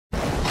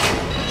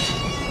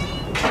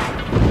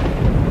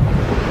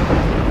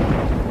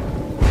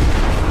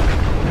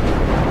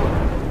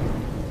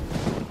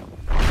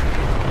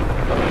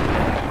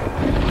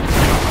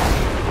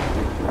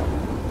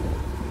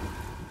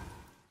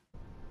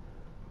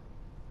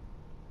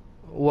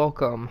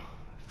Welcome,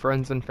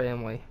 friends and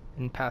family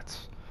and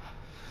pets.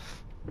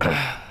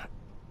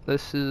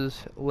 This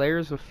is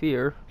Layers of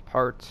Fear,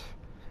 part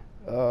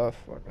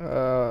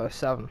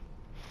 7.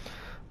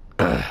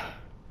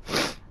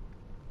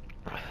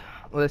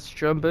 Let's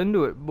jump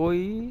into it,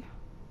 boy.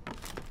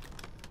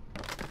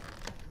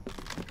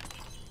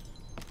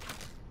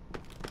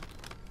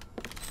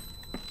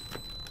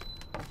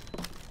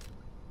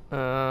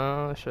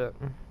 Shit.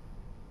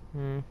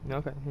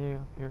 Okay, here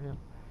we go.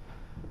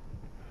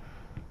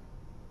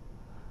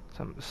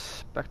 Some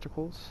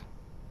spectacles.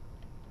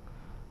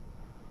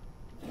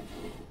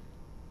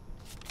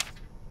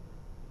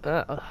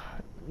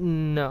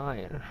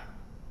 9.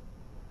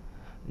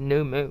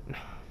 New moon.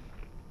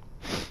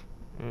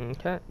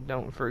 Okay,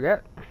 don't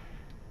forget.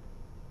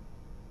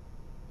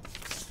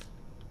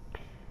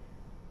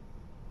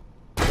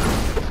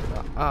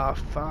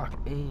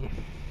 Fuck me.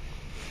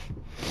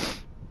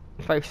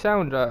 If I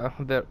sound a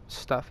bit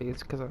stuffy,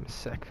 it's because I'm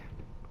sick.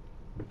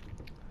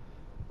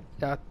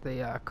 Got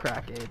the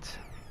crack AIDS.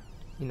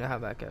 You know how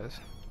that goes.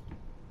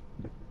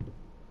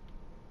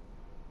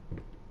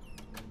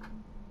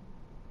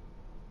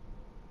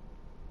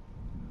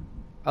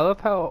 I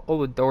love how all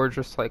the doors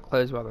just like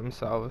close by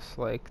themselves,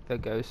 like the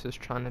ghost is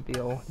trying to be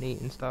all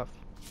neat and stuff.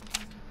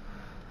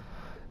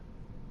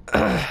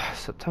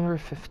 September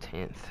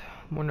 15th.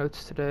 More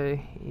notes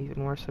today,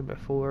 even worse than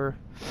before.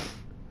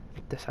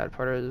 The sad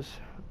part is,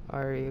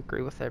 I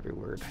agree with every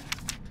word.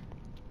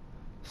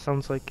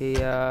 Sounds like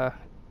a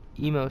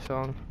emo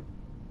song.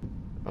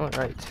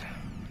 Alright.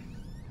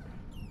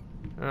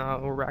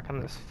 We're racking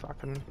this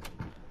fucking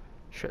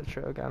shit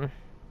show again.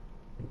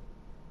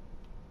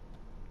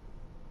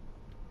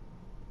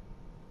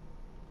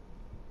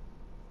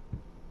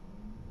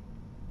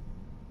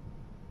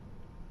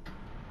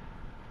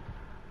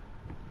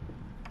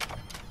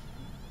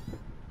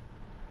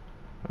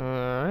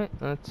 Alright,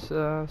 let's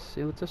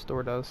see what this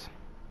door does.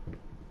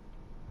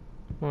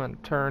 I'm gonna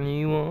turn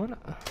you on.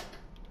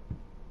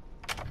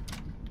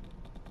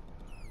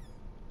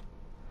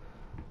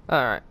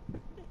 Alright.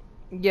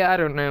 Yeah, I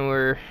don't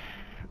know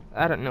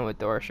what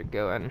door I should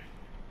go in.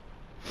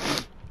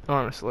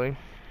 Honestly.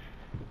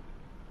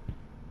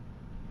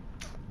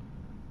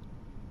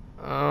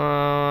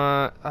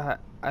 I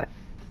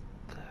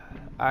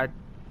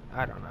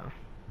don't know.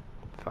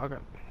 Fuck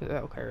it.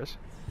 Who cares?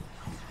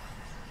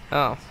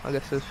 Oh, I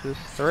guess this was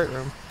the right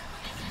room.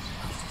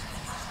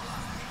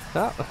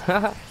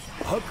 Oh,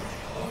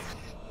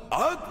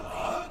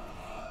 Ugly?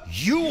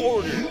 You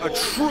ordered a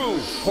true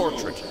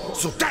portrait,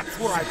 so that's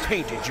what I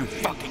painted, you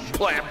fucking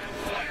pleb.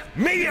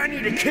 Maybe I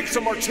need to kick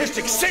some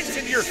artistic sense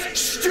into your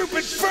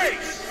stupid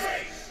face!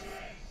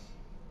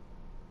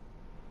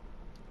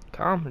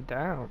 calm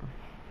down.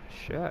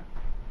 Shit.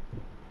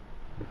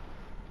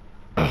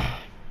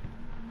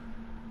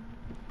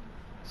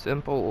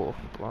 Simple,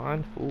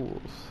 blind fools.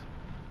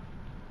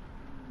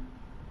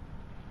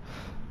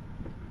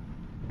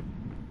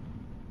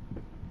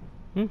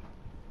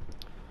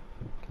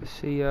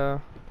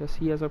 Guess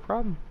he has a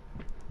problem.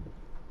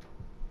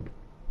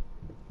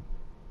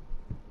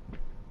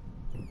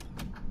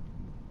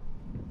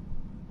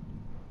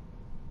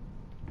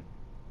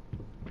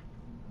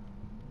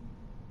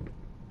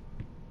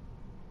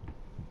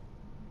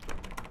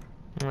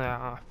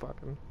 Ah,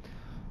 fucking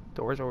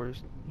doors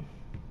always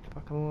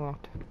fucking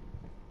locked.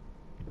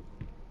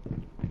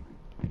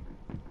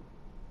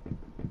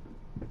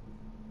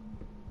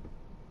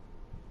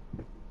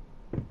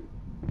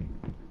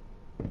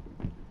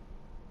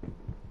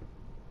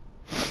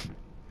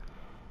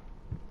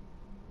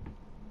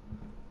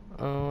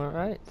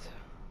 Alright.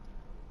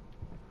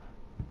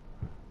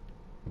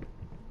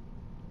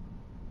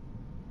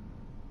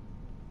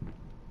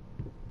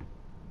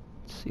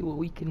 Let's see what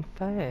we can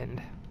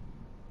find.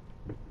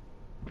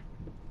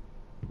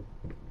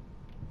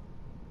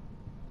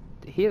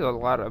 He has a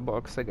lot of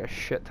books, like a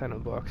shit ton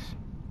of books.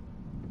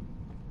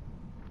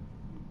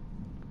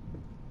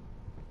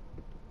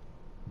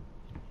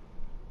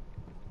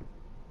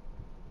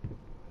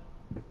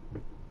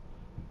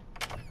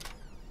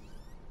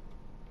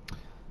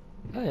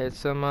 Hey, it's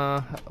some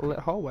lit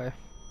hallway.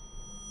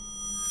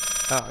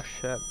 Oh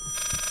shit.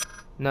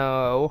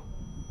 No.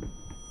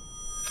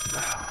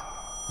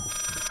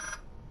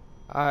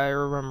 I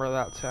remember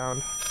that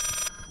sound.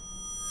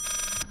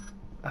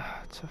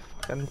 It's a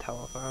fucking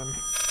telephone.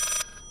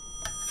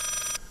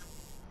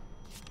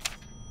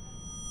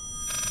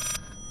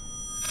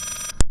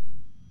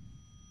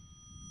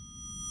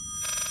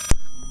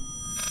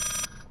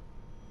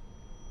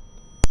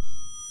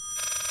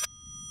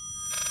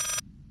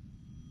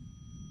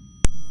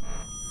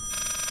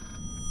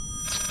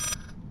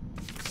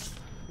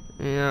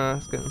 Yeah,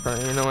 it's getting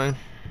pretty annoying.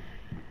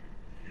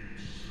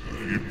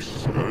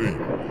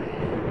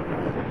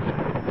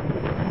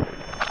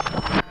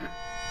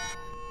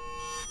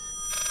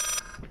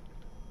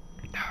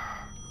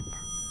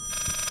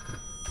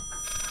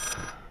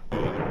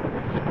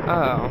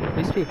 Oh,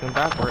 he's speaking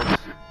backwards.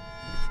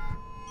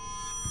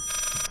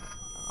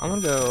 I'm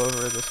gonna go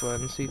over this way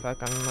and see if I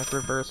can like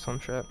reverse some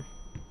shit.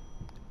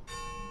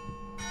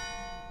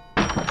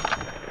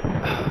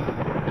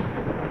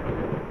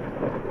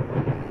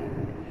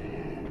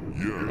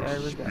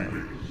 there we go.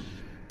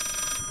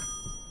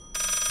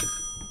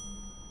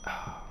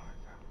 Oh my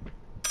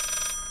god.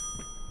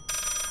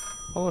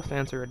 Almost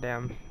answer a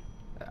damn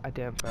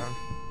phone.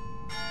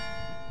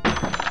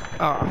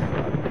 Oh,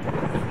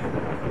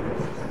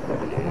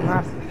 fuck. You don't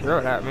have to throw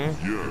it at me.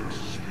 Yes,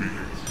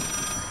 speaking.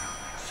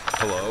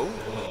 Hello?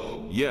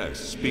 Yes,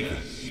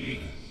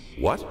 speaking.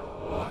 What?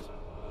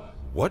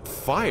 What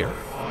fire?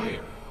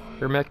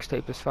 Your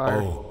mixtape is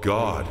fired. Oh,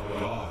 God.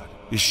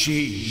 Is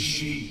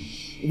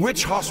she...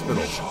 Which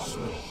hospital?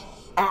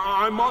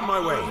 I'm on my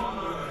way.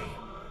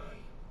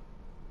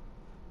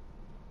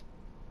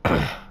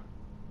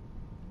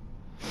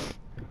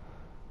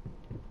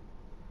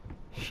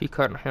 She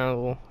couldn't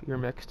handle your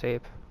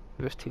mixtape.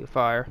 It was too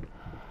fire.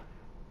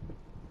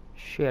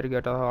 She had to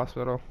go to the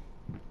hospital.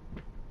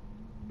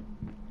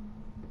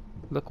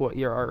 Look what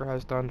your art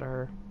has done to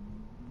her.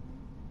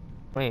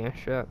 Man,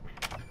 shit.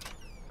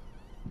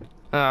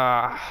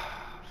 Ah,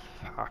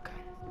 fuck.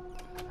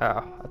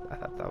 Oh, I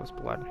thought that was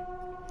blood.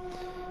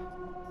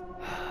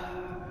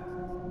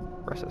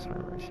 Process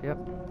memories, yep.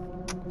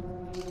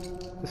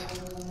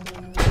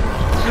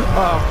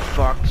 Oh,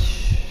 fuck.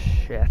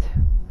 Shit.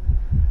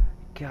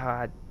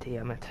 God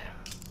damn it.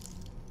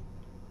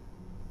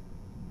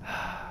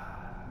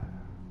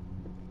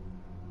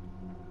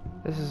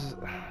 This is...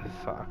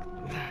 fuck.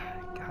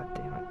 God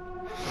damn it.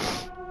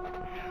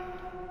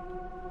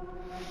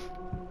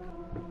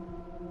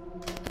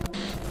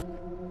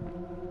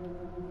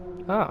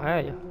 Oh,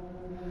 hey.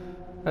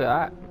 Look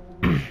at that.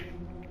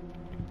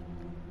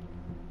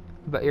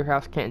 But your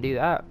house can't do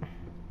that.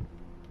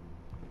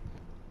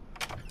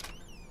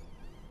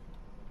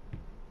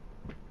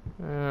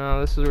 Oh,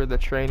 this is where the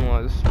train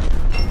was.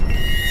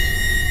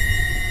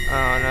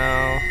 Oh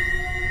no.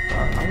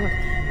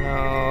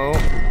 No.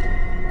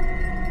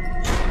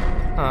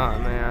 Oh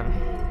man.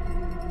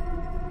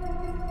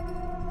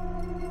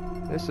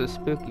 This is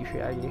spooky,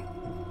 Shaggy.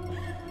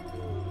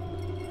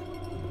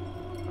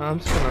 I'm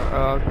just gonna...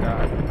 oh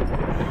god.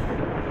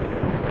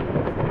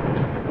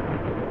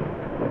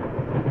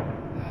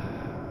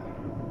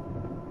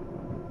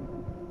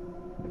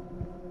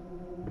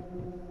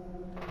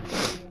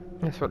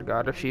 I swear to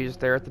God, if she's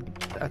there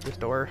at this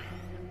door.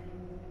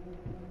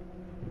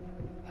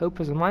 Hope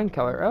is a mind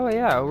killer. Oh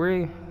yeah,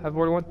 we have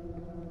already went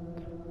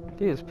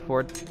through this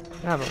before,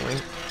 haven't we?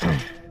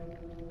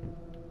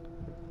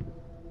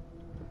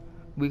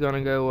 We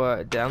gonna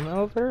go down the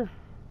elevator?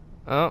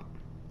 Oh.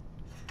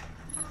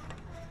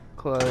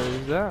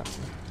 Close that.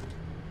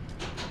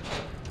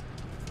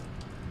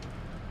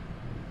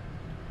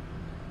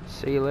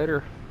 See you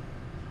later.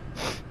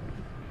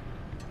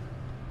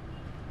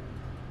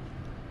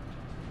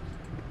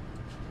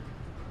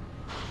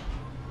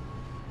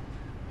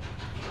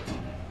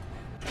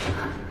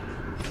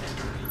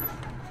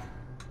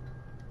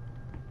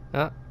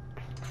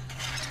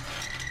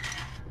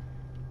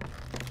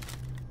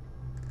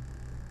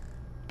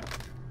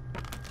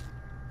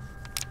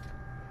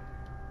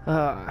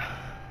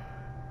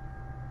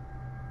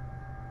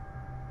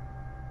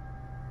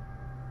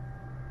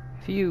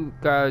 If you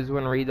guys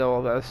want to read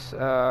all of this,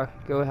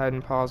 go ahead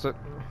and pause it.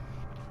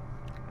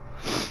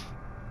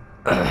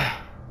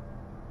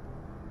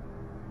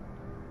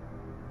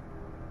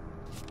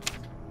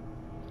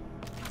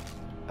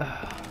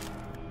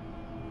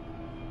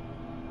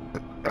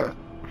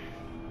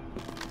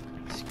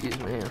 Excuse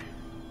me.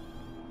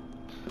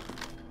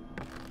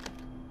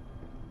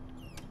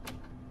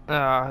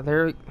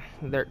 There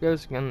it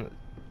goes again,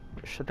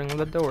 shutting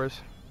the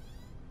doors.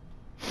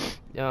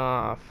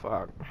 Ah,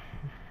 fuck.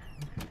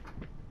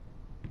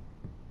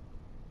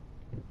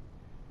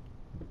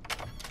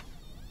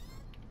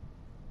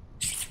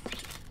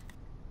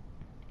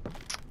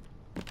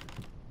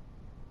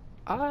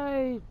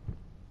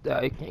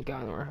 You can't go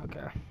anywhere.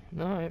 Okay.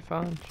 Alright,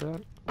 fine.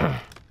 Shut. I'm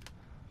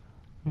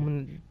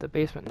in the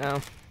basement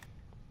now.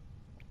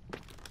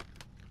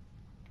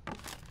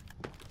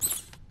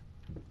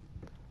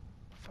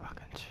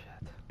 Fucking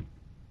shit.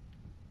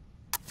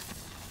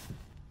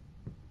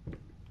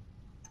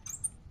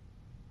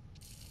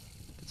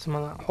 Get some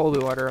of that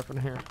holy water up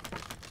in here.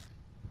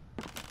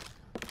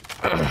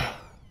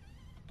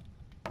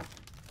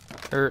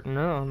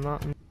 No, I'm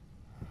not.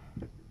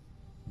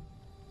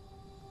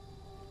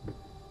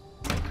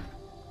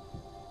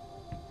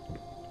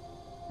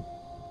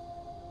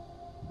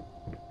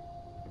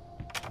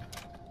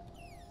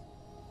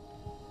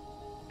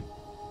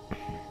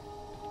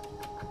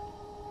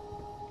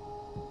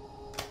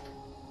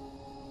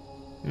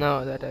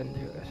 No, that didn't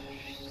do a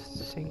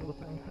single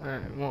thing.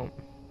 Alright, it won't.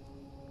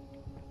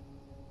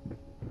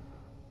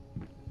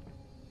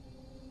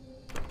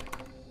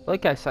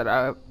 Like I said,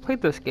 I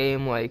played this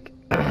game like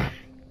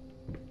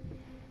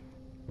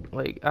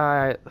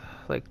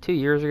like 2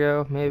 years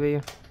ago, maybe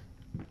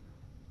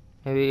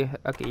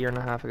like a year and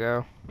a half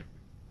ago.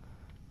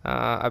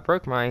 I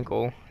broke my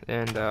ankle,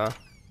 and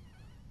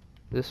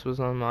this was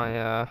on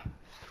my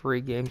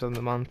free games of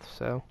the month,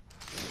 so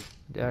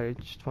I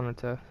just wanted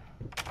to.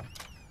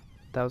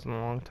 That was a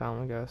long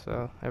time ago,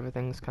 so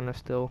everything's kind of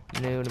still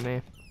new to me.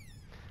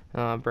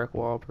 Brick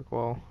wall.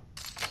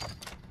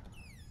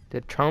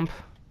 Did Trump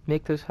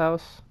make this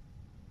house?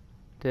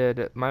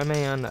 Did my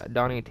man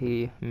Donnie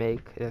T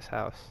make this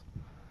house?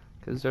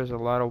 Because there's a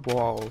lot of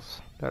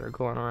walls that are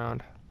going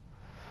around.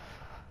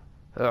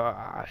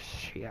 Ah,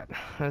 shit.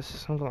 This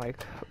is something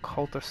like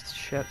occultist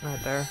shit right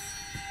there.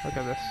 Look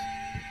at this.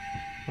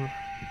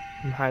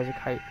 I'm high as a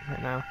kite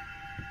right now.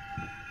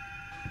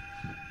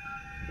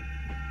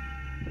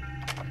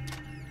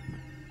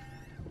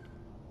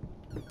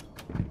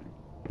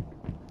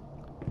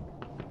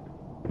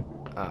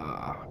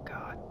 Oh,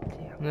 god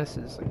damn. This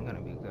isn't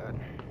gonna be good.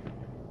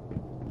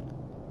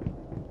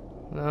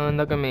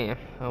 Look at me.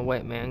 A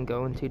white man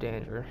going to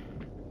danger.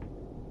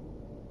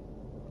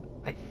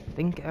 I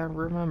think I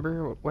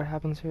remember what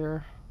happens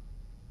here.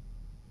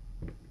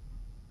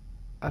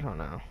 I don't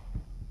know.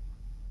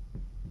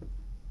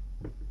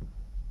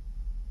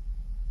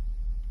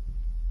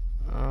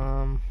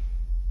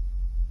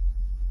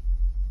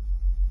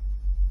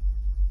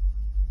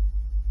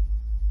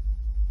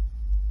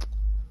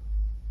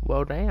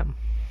 Well, damn.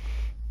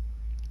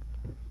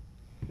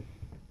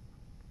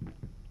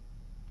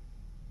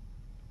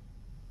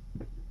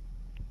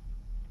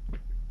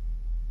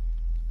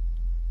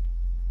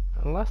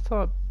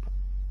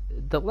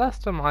 The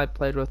last time I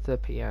played with the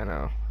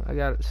piano, I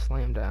got it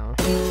slammed down.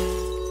 Fuck,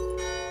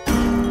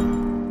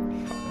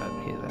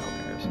 who the hell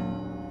cares?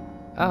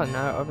 Oh,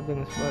 no, everything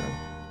is floating.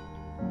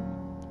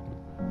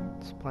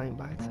 It's playing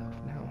by itself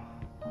now.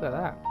 Look at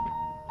that.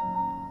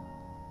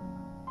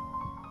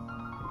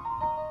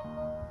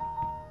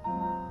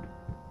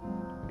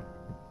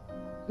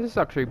 This is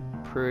actually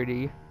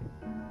pretty.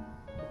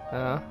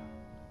 Yeah,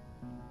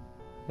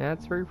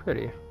 it's very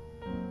pretty.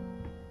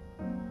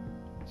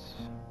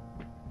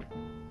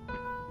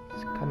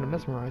 It's kind of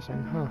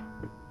mesmerizing, huh?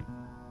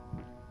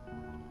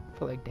 I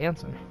feel like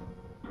dancing.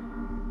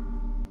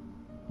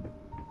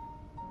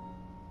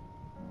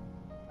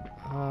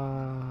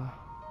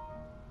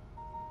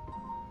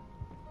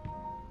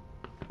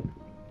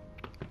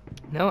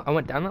 No, I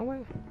went down that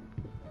way?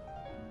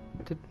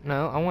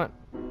 No, I went...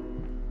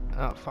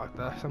 Oh, fuck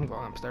this. I'm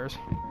going upstairs.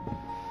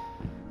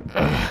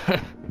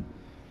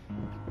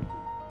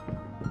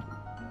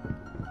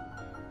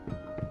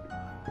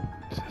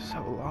 This is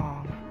so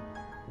long.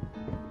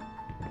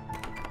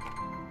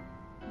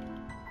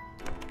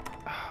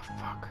 Oh,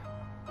 fuck.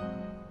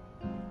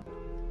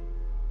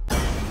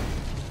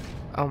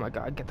 Oh my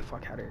god, get the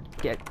fuck out of here.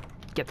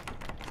 Get.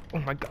 Oh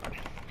my god.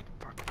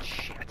 Fucking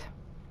shit.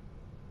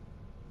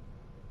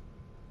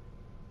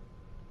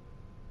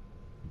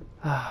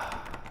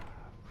 Ah.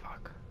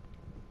 Fuck.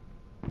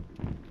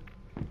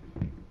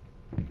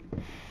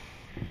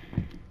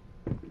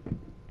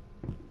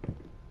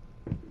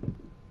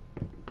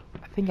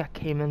 I think I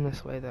came in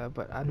this way though,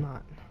 but I'm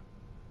not.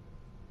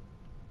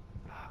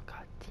 Oh,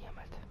 god damn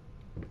it.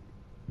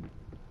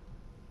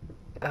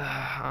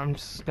 I'm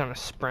just gonna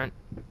sprint.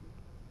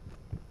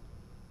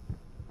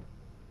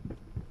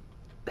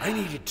 I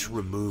needed to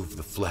remove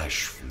the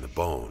flesh from the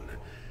bone.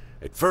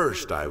 At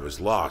first, I was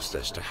lost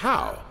as to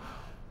how,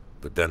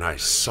 but then I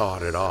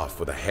sawed it off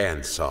with a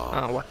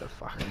handsaw. Oh, what the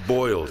fuck?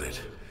 Boiled it,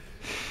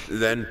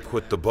 then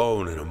put the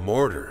bone in a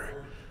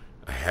mortar.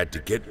 I had to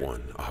get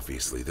one,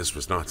 obviously. This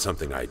was not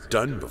something I'd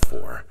done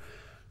before.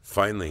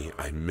 Finally,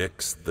 I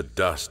mixed the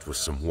dust with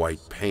some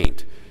white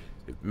paint.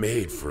 It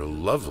made for a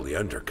lovely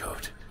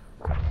undercoat.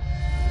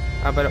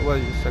 I bet it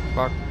was, you sick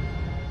fuck.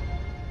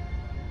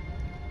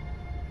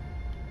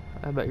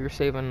 I bet you're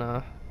saving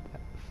a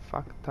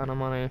fuck ton of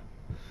money.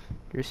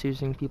 You're just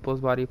using people's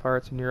body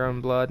parts in your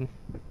own blood.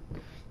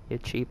 You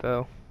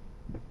cheapo.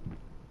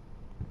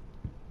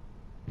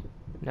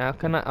 Now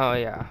can I? Oh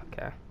yeah,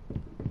 okay.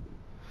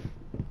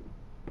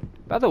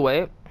 By the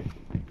way,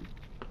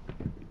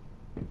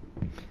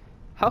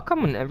 how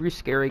come in every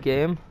scary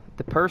game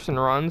the person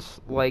runs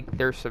like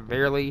they're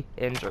severely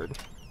injured?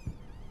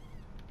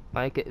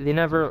 Like they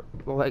never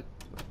like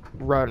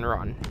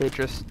run. They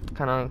just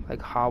kind of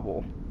like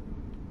hobble.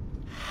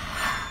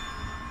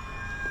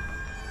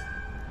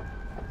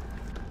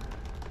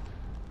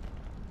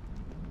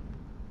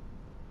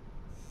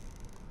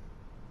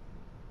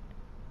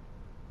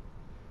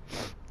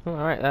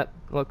 Alright, that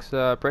looks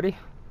pretty.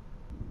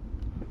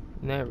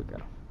 There we go.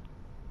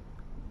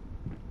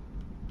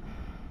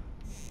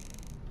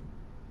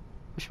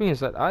 Which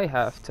means that I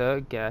have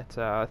to get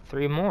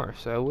 3 more,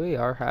 so we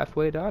are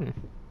halfway done.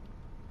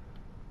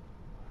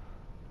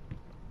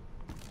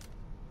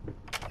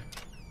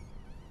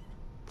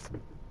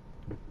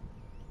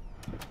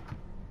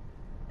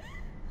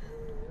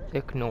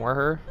 Ignore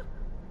her.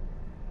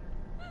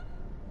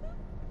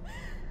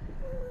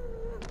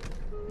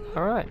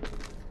 Alright.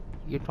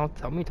 You don't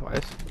tell me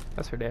twice.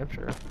 That's for damn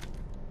sure.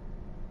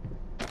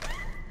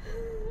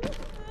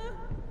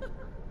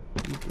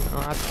 You do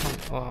not tell me.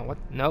 Oh, what?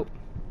 Nope.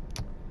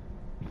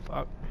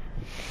 Fuck.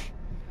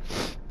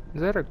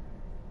 Is that a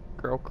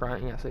girl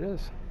crying? Yes, it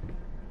is.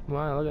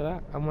 Wow, look at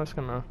that. I'm just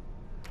gonna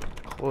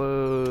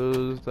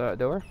close that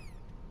door.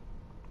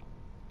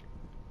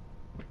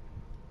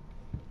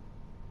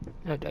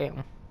 Oh, damn.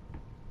 What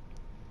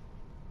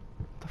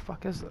the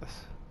fuck is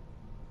this?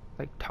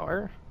 Like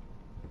tar?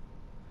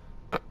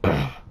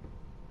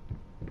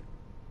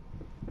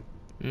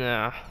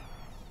 Nah.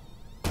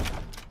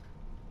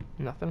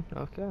 Nothing?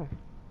 Okay.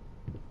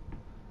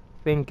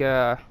 Think,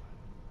 it's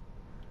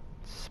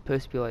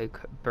supposed to be, like,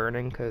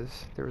 burning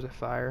because there was a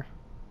fire.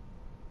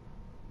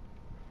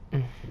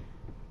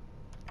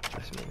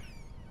 Just me.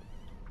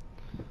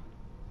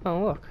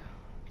 Oh, look.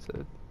 It's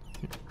the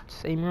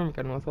same room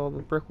again with all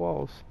the brick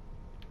walls.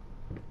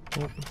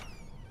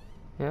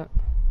 Yep.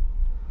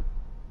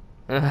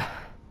 Yeah.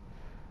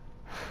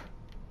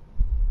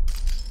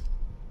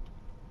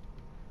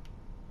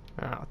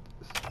 I'll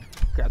just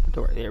grab the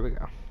door. There we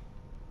go.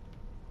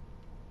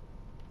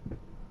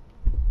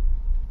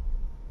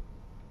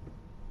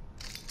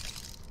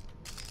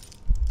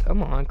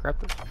 Come on, grab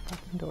the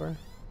fucking door.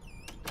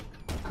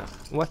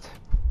 What?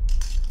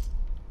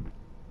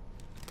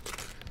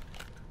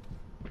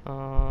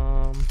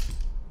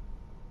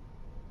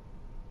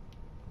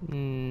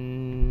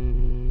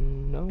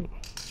 No.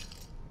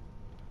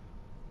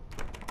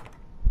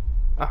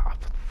 Ah,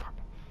 fuck.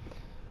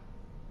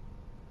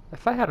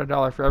 If I had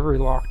 $1 for every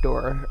locked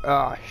door,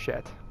 ah,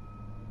 shit.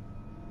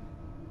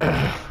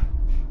 Can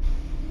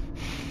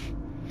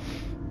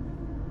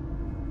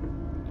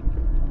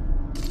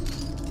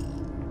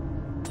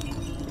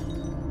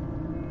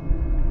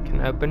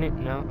I open it?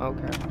 No?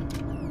 Okay.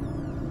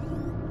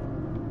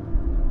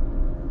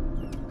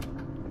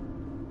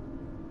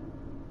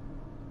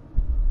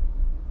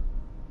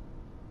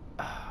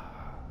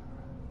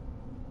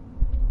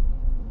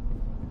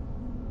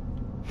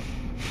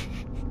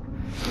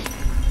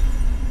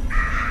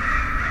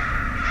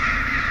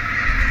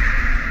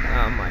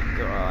 Oh my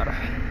god.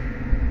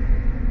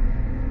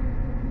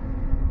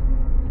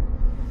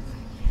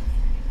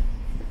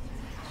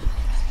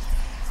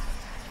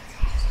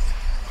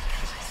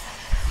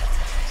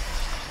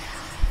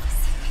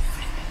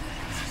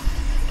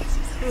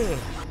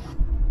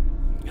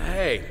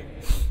 Hey,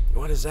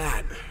 what is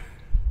that?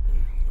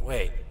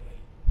 Wait,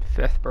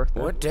 5th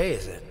birthday. what day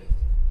is it?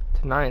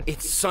 It's 9th.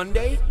 It's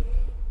Sunday?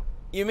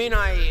 You mean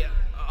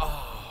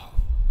oh,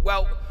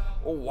 well,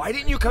 why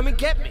didn't you come and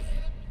get me?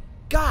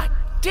 God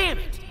damn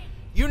it!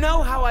 You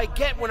know how I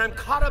get when I'm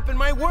caught up in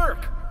my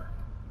work.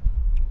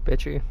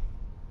 Bitchy.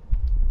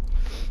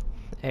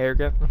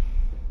 Arrogant.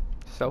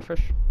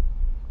 Selfish.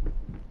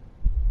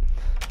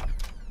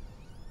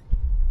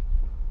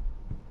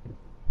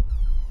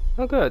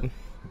 Oh good.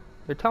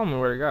 They're telling me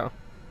where to go.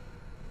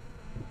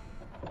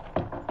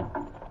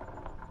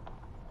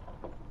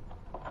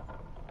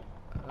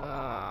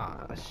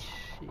 Ah,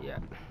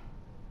 shit.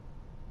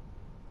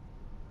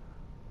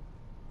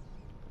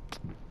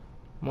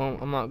 Well,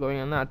 I'm not going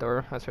in that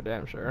door, that's for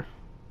damn sure.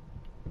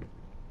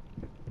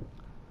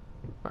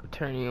 What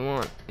turn you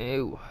want?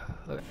 Ew.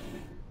 Look.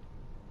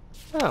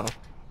 Oh,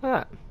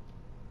 that.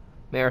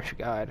 Marriage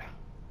guide.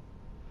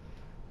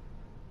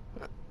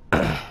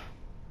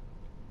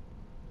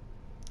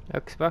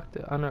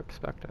 Expected,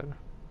 unexpected.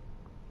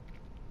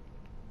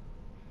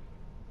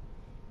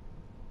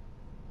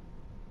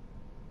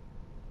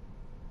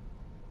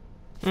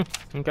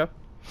 Okay.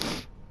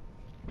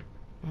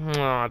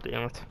 Aw,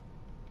 damn it.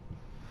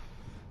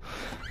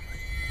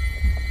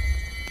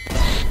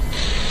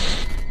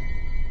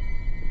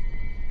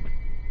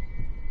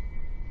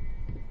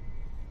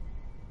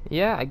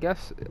 Yeah, I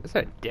guess. Is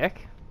that a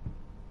dick?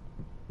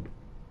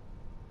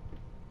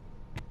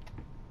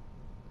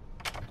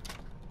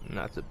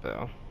 That's a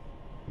bell.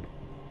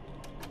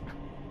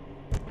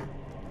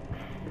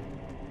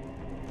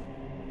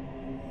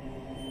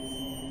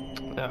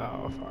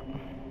 Oh, fuck.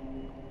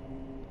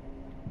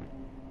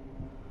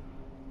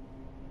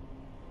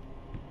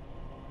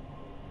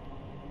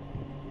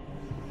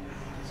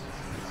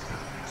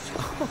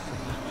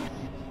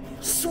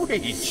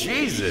 Sweet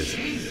Jesus!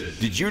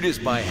 Did you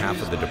just buy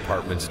half of the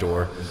department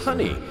store?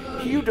 Honey,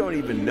 you don't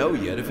even know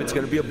yet if it's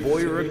gonna be a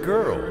boy or a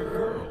girl.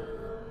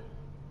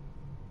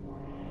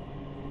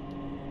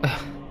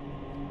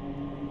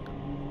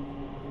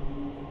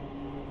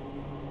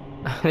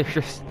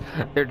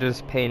 they're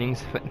just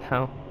paintings of it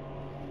now.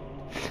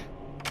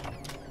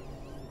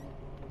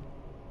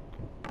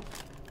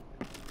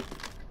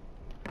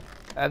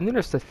 I've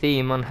noticed a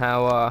theme on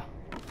how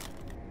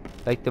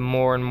like the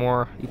more and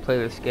more you play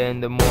this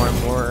game, the more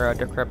and more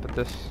decrepit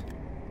this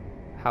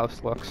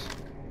house looks.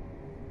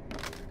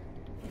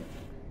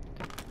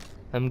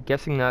 I'm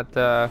guessing that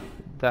the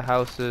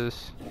house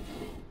is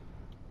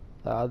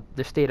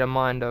the state of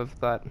mind of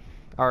that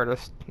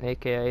artist,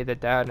 aka the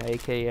dad,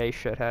 aka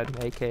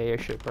shithead, aka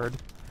shitbird,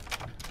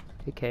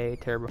 aka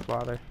terrible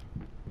father,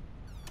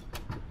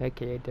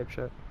 aka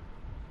dipshit.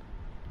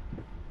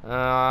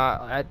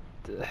 I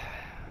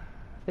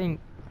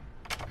think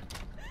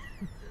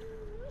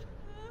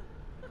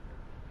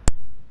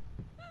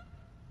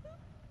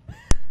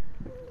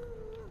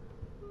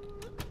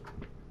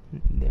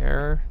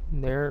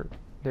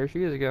there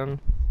she is again.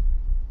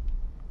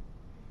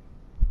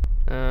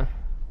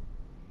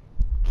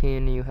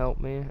 Can you help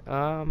me?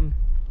 I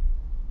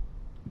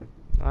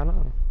don't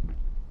know.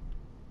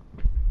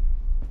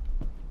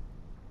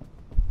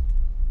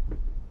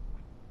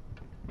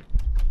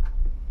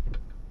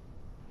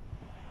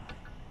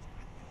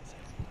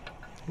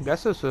 I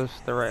guess this was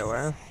the right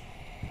way.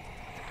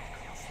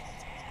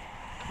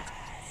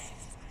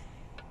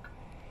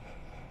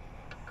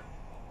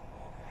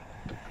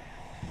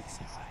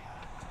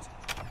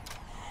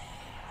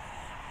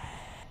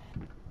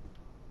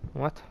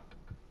 What?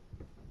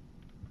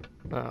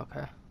 Oh,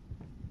 okay.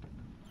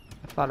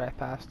 I thought I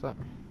passed it.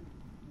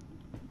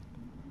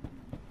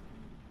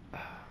 I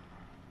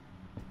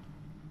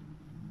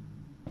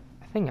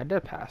think I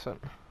did pass it.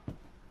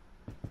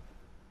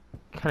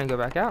 Can I go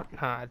back out?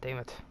 Ah, damn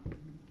it.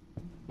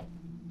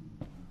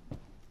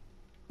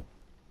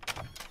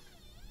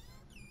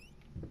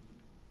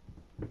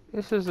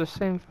 This is the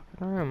same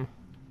fucking room.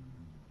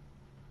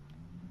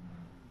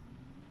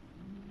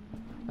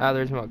 Ah,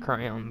 there's more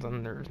crayons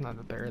and there's not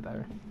a bear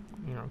there.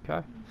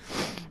 Okay.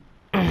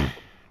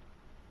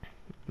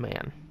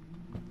 Man.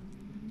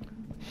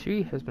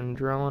 She has been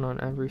drilling on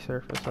every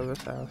surface of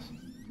this house.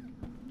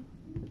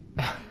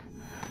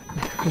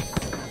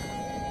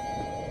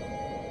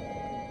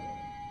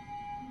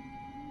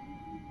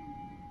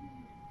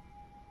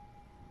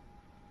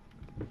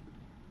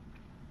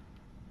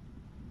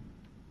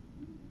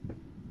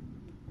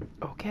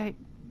 Okay.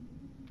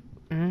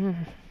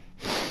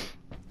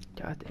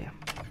 Goddamn.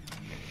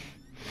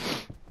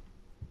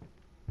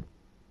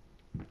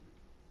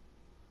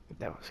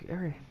 That was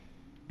scary.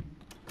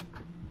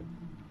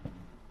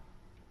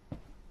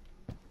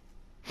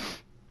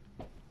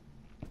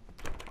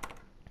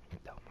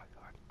 Oh my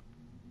god.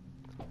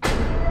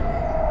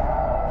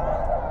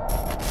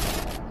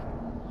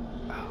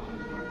 Oh.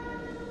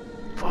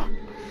 Fuck.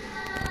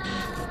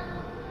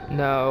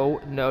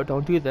 No, no,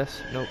 don't do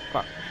this. No,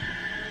 fuck.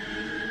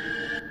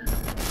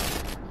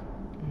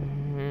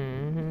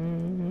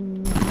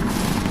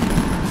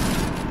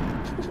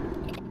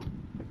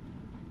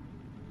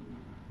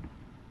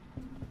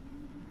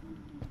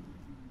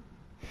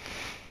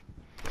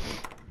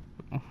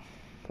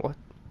 What?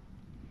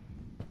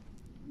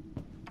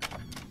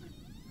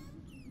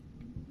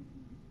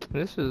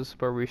 This is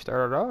where we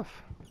started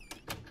off.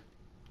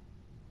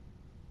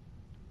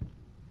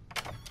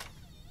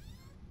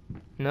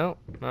 No,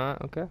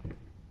 okay.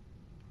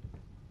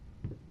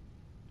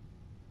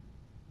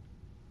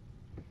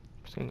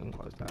 Just gonna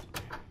close that.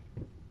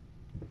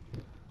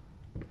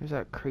 There's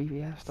that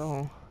creepy ass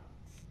doll.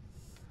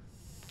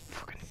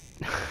 Fucking.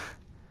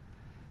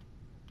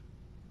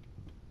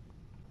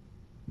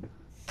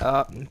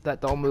 That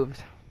doll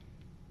moved.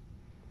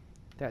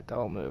 That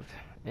doll moved.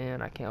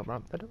 And I can't open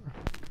up the door.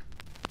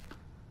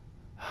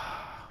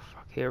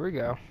 Fuck, here we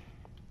go.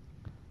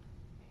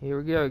 Here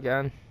we go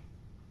again.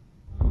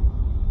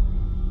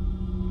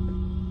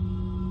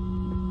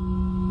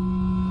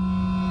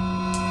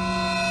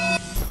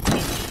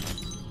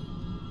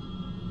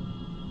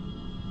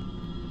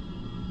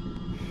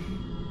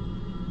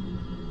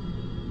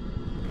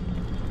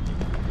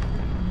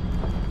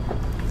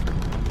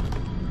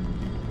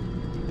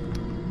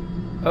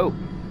 Oh.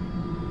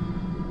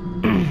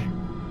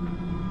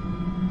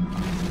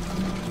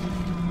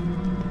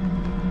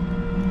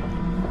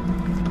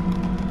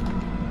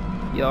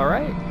 You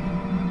alright?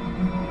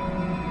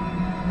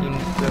 You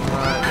need some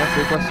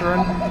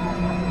nitroglycerin?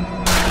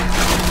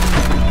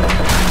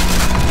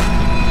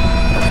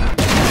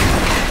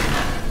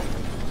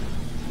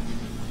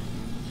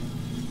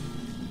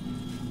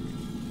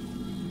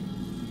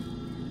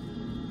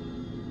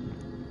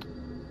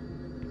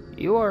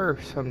 You are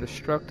some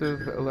destructive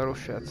little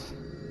shits.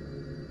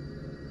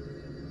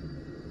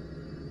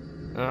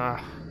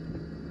 Ah.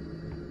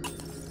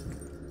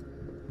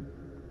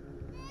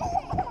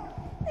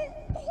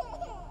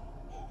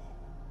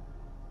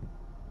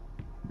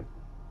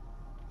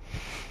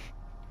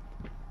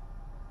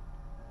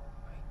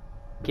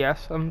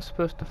 Guess I'm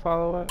supposed to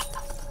follow it.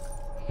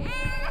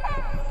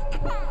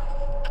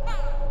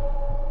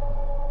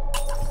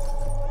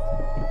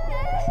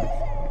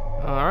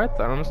 Alright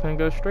then, I'm just gonna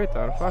go straight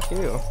then. Fuck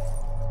you.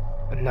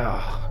 No.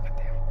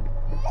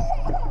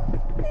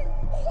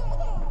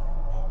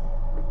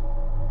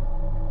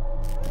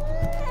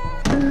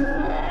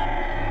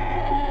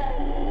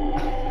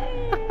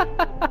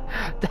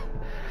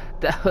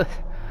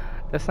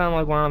 That sounded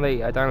like one of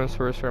the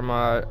dinosaurs from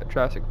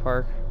Jurassic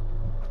Park.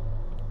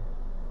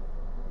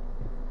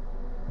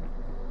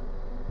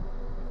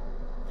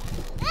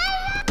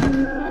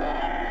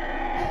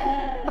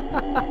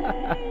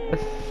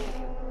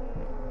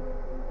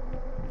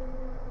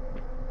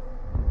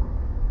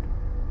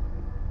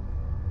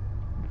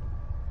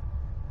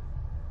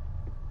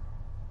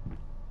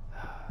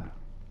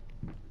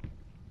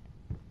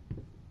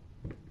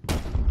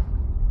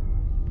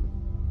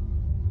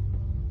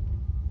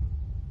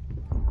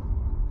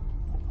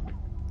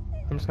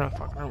 I'm just gonna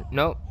fuck around.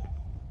 Nope.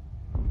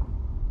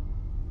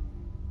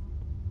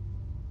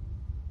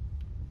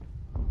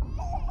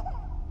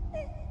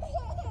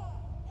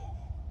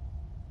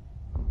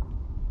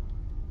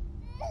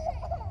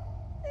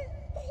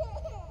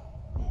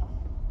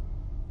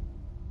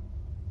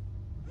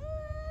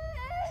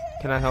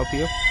 Can I help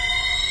you?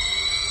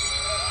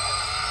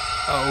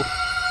 Oh,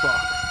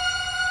 fuck.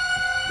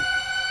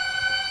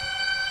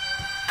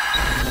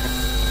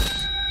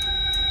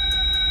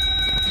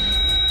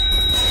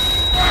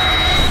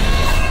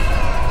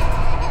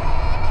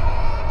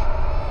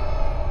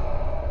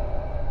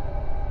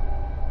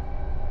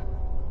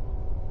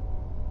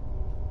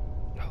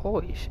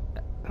 Holy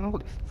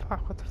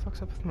fuck, what the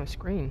fuck's up with my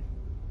screen?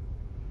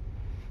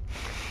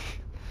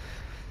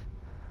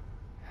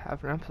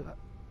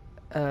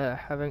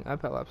 Having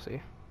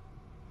epilepsy.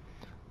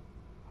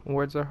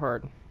 Words are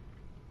hard.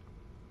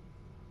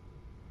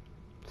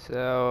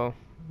 So,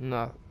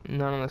 no,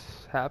 none of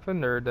this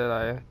happened, or did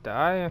I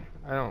die?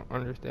 I don't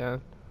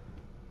understand.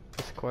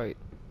 It's quite,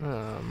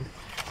 well,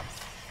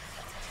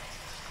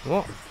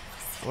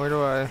 where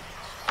do I,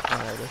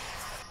 there it is.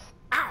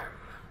 Ow!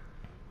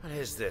 What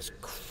is this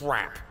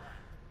crap?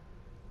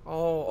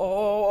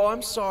 Oh,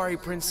 I'm sorry,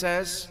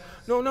 Princess.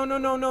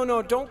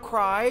 No, don't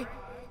cry.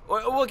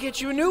 We'll get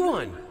you a new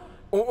one.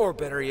 Or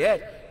better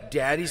yet,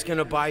 Daddy's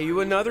gonna buy you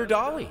another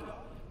dolly.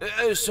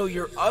 So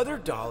your other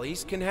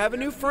dollies can have a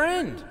new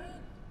friend.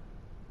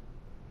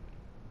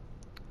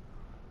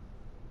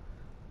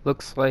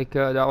 Looks like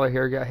Dolly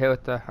here got hit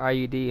with the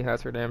IED,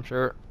 that's for damn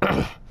sure.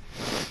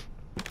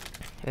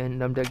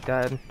 And Dick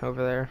died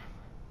over there.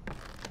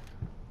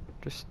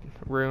 Just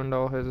ruined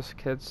all his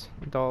kids'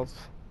 dolls.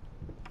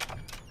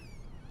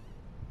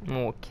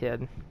 Little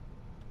kid.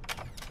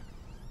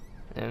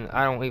 And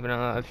I don't even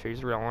know if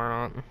she's real or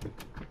not.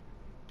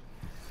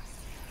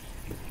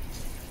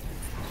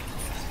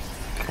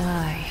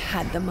 I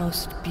had the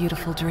most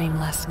beautiful dream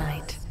last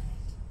night.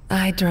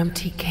 I dreamt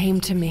he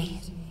came to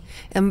me,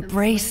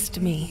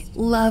 embraced me,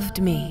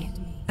 loved me,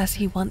 as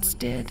he once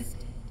did.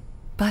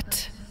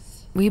 But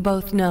we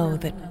both know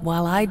that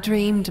while I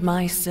dreamed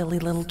my silly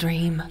little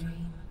dream,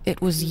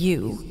 it was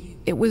you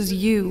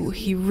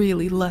he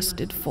really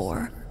lusted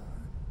for.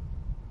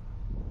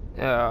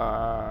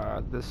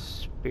 The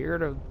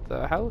spirit of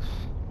the house?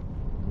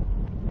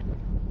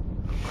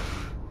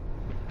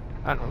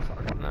 I don't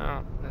fucking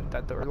know.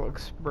 That door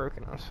looks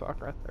broken as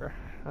fuck right there.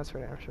 That's for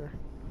damn sure.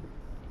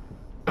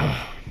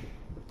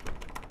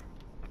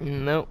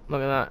 Nope,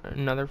 look at that.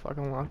 Another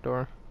fucking locked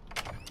door.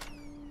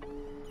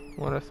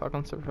 What a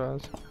fucking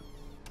surprise.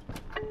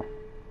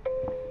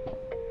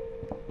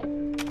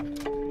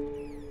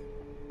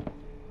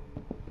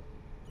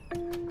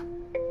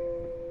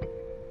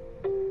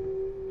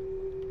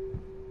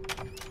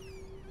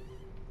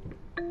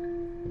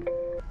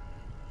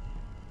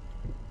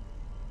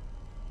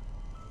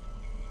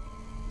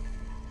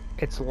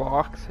 It's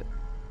locked.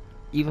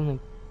 Even the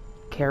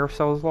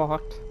carousel's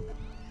locked.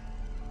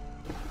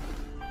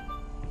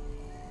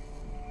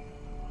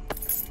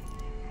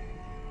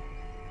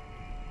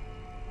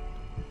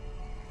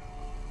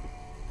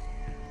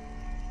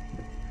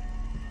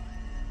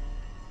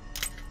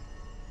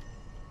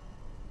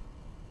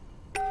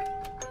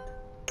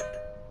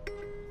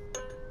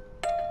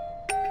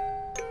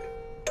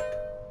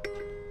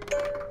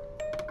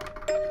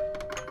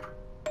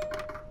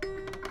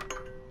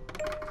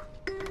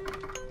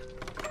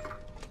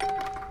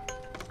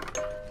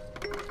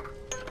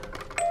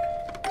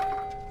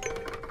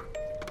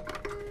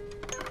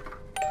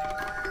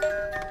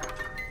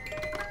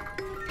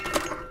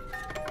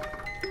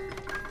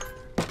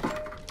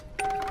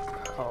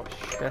 Oh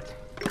shit.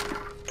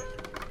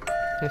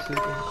 This is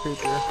getting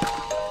creepier.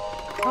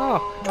 Oh,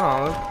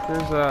 look,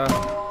 there's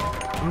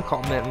I'm gonna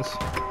call Mittens.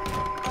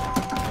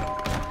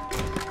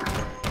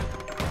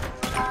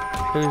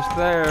 Who's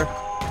there?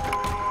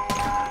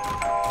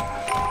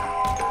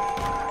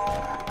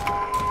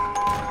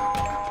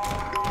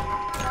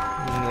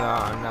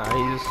 No,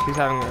 he's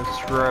having a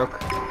stroke.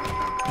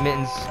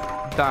 Mittens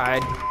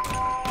died.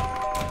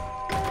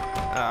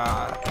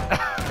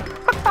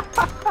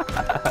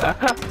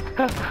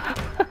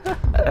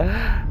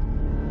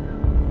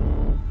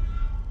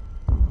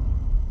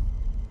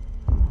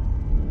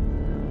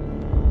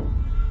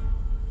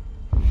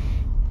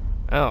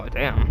 Oh,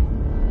 damn.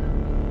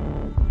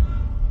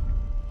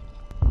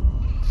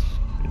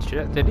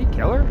 Shit, did he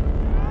kill her?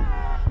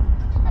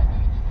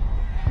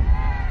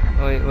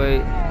 Wait,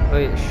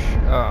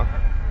 oh.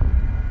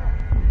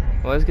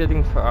 Was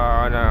getting,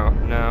 oh,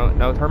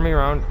 no, turn me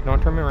around, don't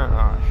turn me around,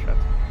 oh, shit.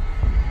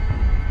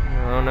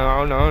 Oh, no.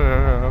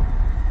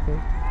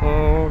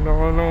 Oh,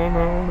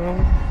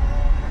 no.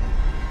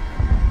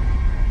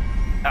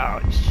 Oh,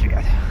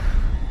 shit.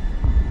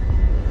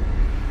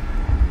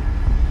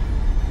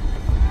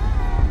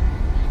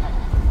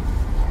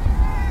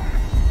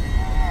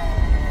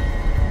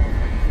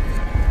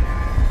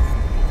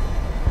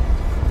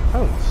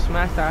 Oh,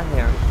 smash that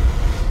hand.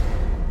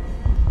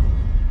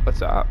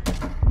 What's up?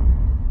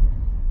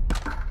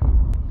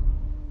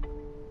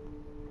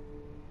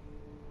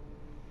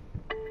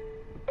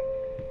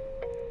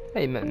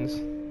 Hey, Mittens.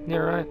 You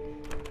alright?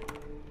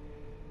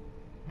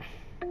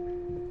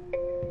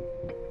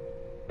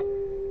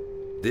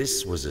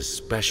 This was a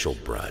special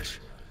brush.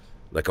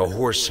 Like a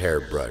horsehair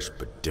brush,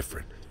 but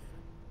different.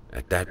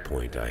 At that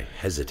point, I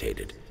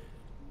hesitated.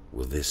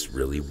 Will this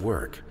really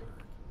work?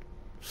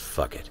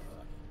 Fuck it.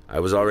 I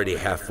was already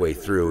halfway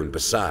through, and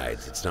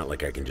besides, it's not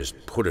like I can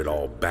just put it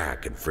all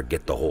back and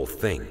forget the whole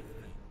thing.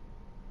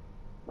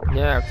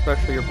 Yeah,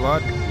 especially your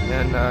blood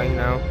and,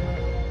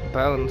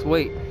 bones.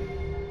 Wait.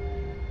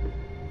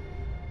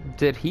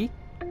 Did he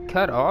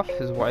cut off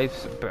his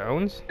wife's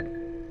bones?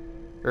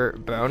 or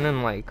bone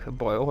and like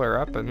boil her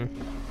up, and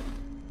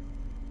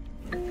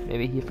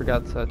maybe he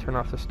forgot to turn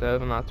off the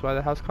stove and that's why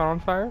the house caught on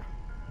fire?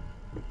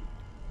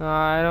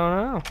 I don't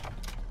know.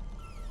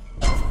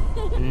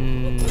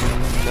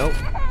 Nope.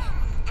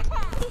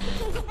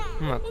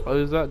 I'm gonna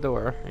close that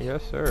door.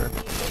 Yes, sir.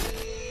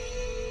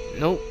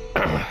 Nope.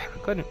 I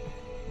couldn't.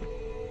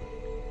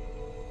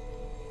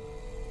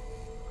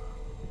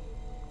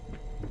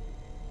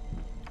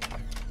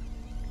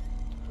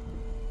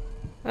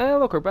 Hey,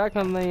 look, we're back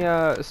in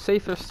the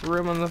safest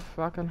room in the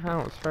fucking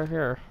house, right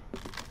here.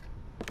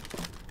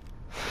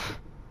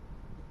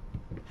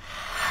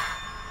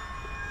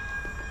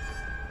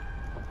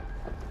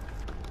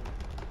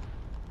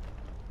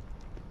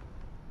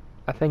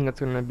 I think it's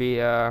gonna be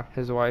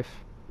his wife.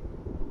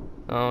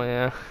 Oh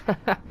yeah.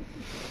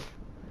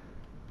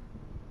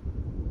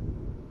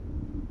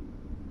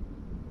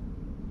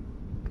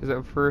 Because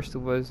at first it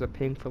was a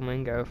pink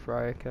flamingo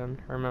fry. I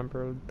can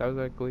remember that was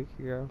like a week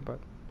ago, but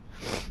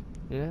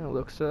yeah, it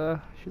looks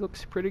she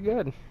looks pretty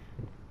good.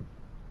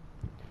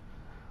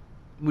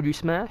 Would you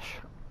smash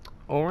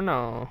or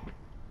no?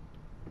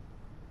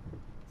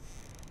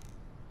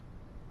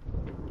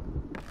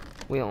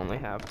 We only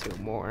have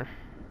 2 more.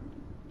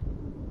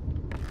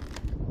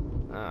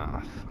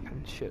 Ah,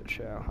 fucking shit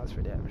show. That's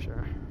for damn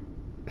sure.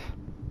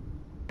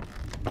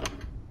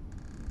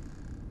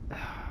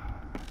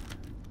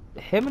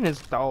 Him and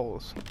his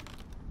dolls.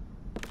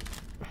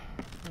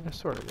 I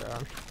swear to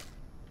God.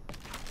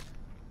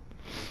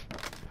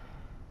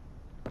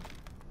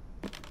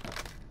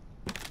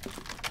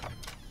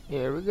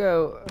 Here we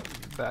go.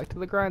 Back to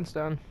the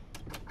grindstone.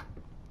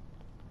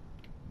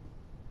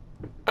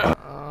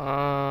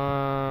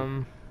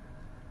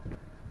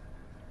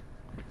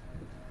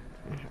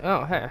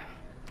 Oh, hey.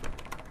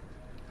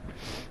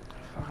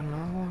 Fucking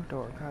long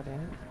door, god damn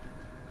it.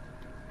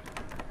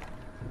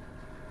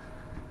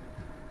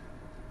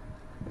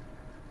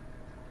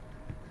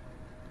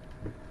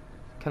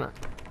 Can I?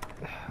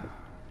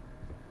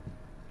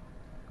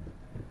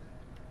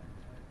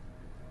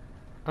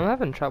 I'm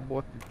having trouble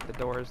with the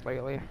doors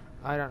lately.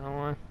 I don't know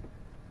why.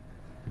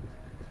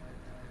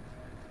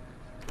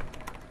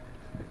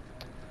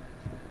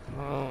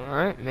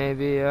 Alright,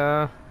 maybe,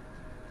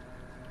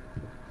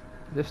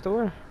 this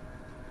door?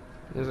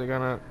 Is it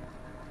gonna...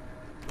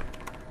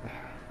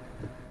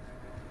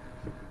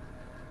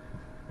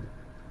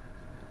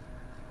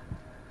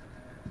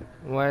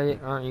 Why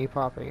aren't you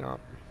popping up?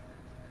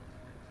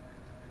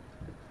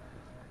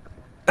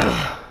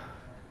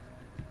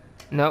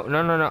 No,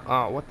 no, no, no.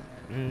 Oh, what?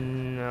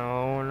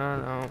 No, no,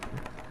 no.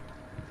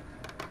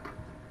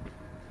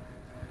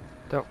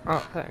 Don't.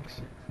 Oh,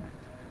 thanks.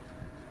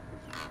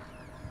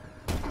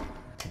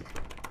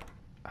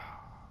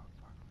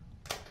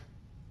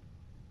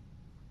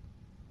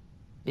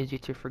 Easy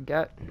to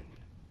forget.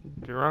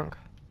 Drunk.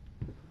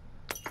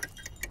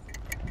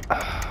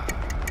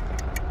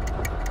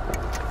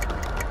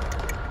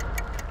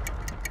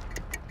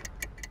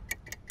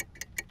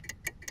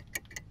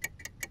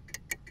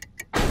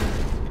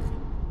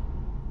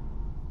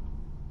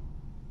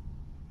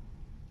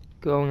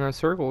 Going in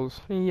circles.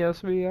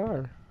 Yes, we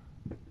are.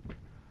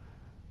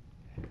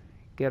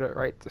 Get it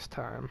right this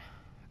time.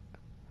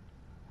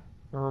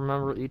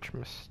 Remember each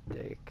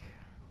mistake.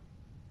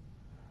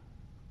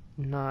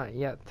 Not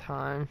yet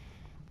time.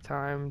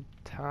 Time.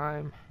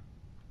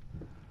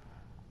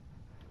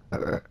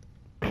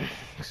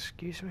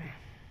 Excuse me.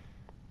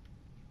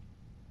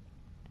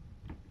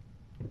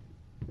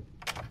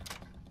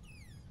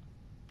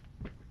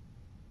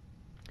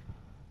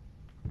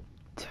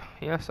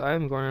 Yes, I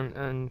am going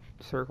in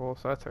circles,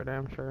 that's for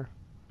damn sure.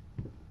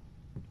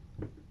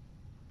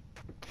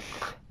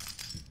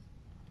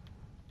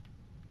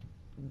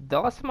 The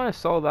last time I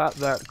saw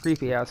that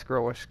creepy ass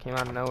girl which came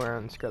out of nowhere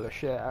and scared the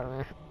shit out of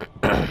me.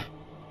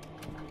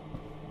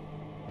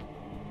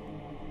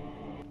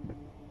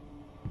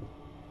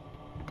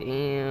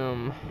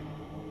 Damn.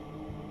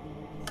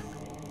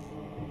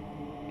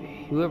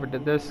 Whoever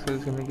did this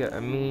is gonna get a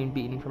mean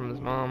beating from his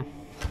mom.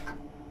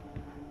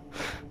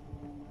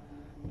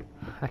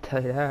 I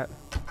tell you that.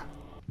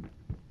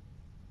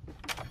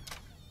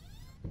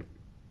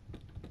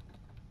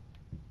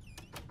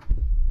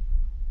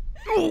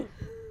 Oh!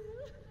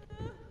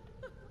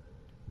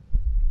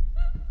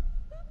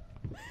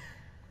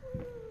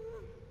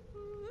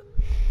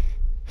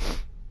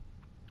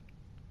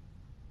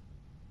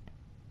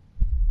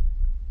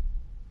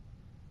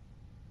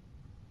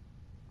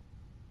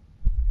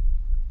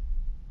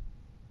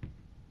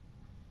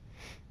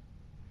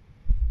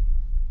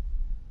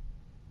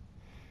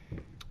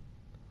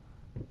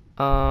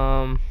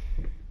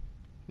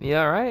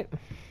 Yeah, right.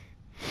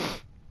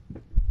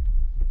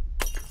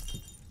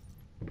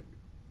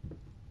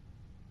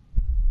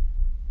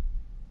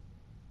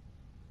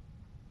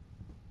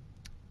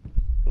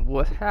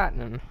 What's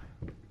happening?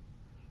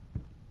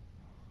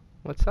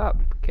 What's up,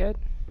 kid?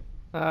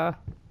 You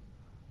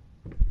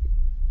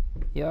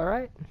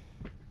alright?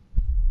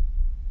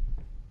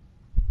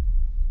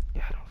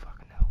 Yeah, I don't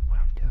fucking know what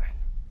I'm doing.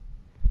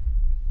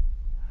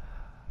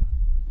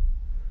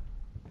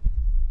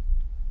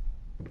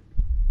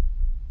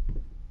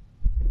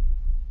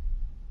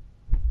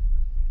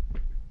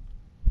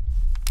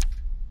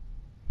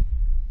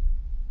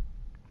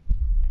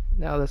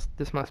 Now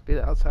this must be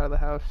the outside of the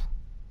house.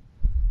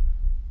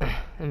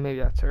 And maybe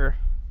that's her.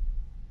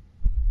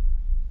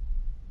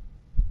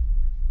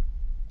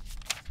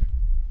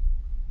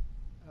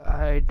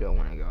 I don't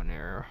want to go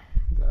near her,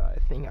 but I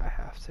think I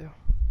have to.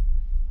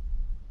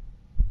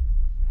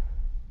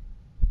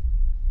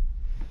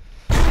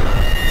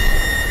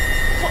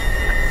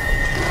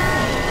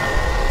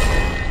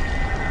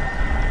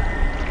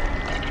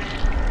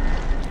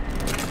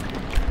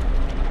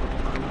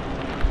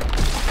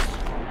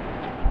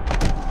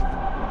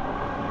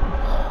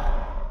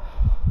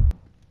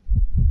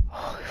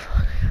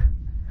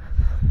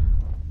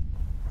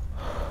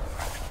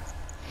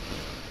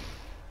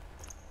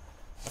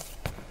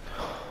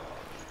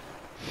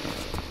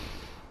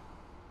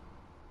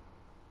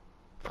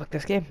 Fuck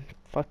this game.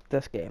 Fuck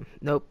this game.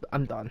 Nope,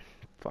 I'm done.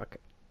 Fuck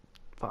it.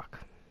 Fuck.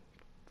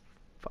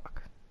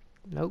 Fuck.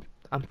 Nope,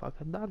 I'm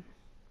fucking done.